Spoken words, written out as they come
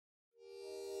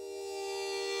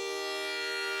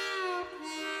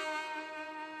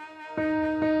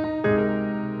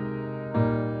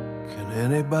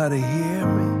anybody hear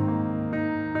me?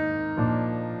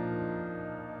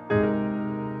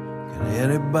 Can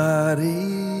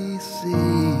anybody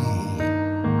see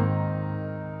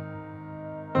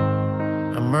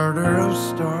a murder of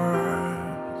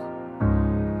stars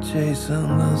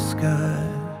chasing the sky,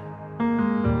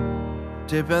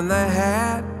 tipping the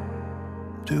hat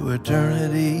to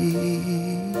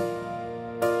eternity?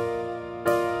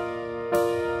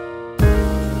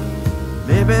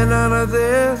 Maybe none of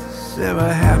this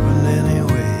ever happened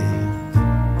anyway,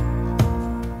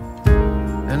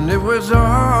 and it was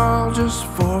all just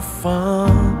for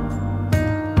fun.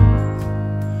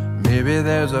 Maybe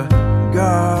there's a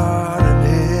God in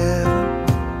heaven,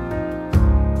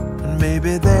 and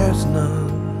maybe there's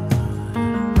none,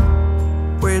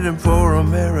 waiting for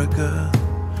America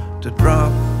to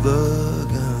drop the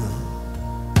gun.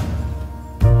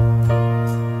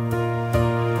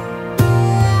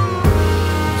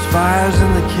 There's fires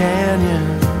in the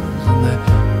canyons and the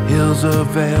hills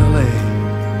of LA,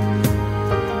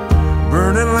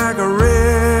 burning like a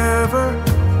river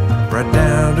right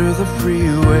down to the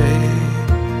freeway.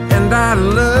 And I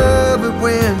love it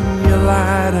when you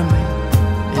lie to me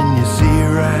and you see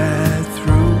right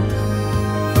through.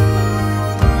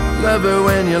 Love it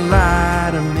when you lie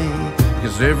to me,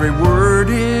 'cause every word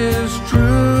is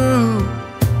true.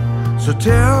 So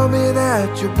tell me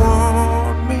that you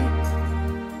want me,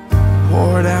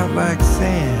 pour it out like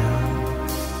sand,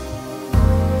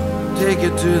 take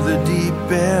it to the deep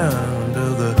end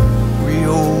of the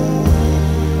Rio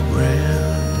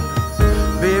Grande.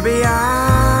 Baby,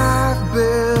 I've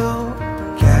built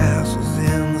castles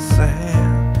in the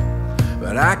sand,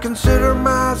 but I consider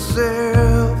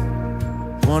myself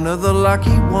one of the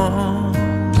lucky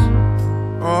ones.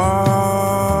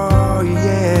 Oh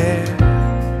yeah,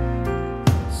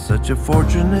 such a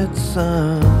fortunate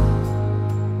son,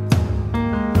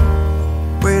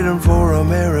 waiting for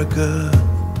America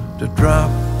to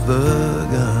drop the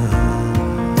gun.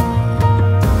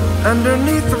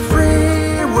 Underneath the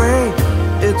freeway,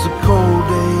 it's a cold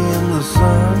day in the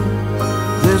sun.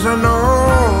 There's an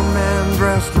old man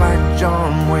dressed like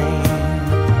John Wayne,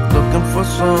 looking for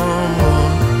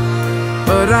someone.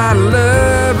 But I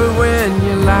love it when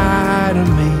you lie to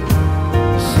me,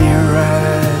 see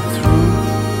right through.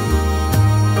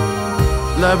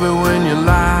 Love it when you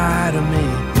lie to me,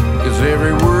 'cause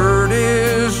every word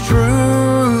is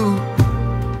true.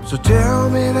 So tell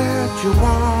me that you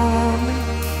want me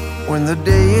when the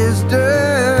day is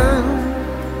done.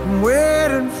 I'm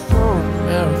waiting for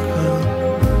America.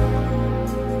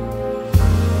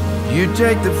 You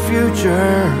take the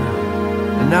future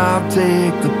and I'll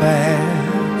take the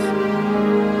past,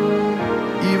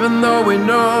 even though we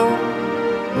know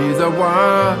neither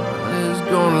one is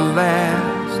gonna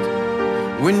last.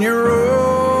 When you're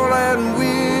old and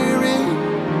weary,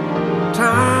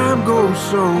 time goes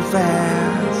so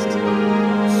fast.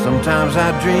 Sometimes I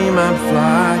dream I'm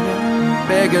flying,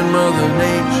 begging Mother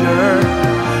Nature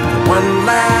for one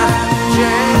last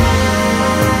chance.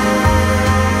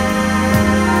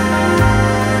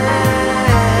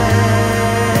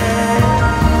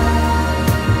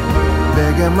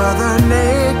 Begging Mother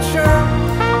Nature,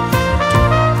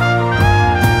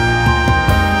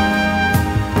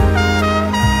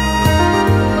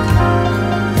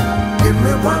 give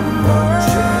me one more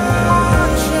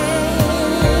chance.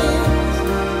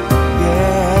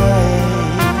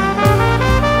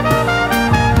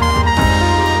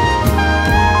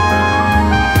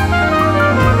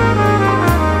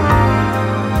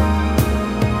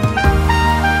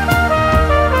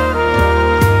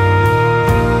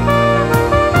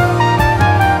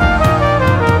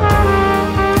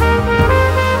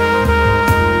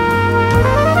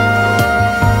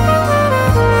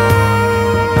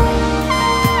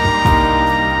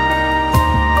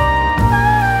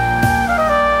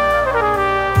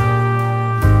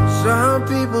 Some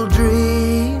people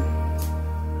dream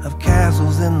of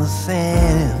castles in the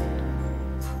sand,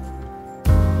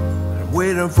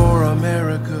 waiting for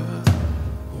America,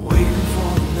 waiting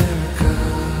for America,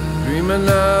 dreaming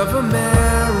of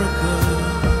America,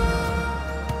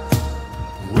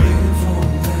 waiting for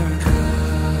America,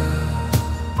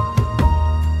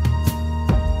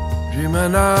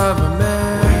 dreaming of America.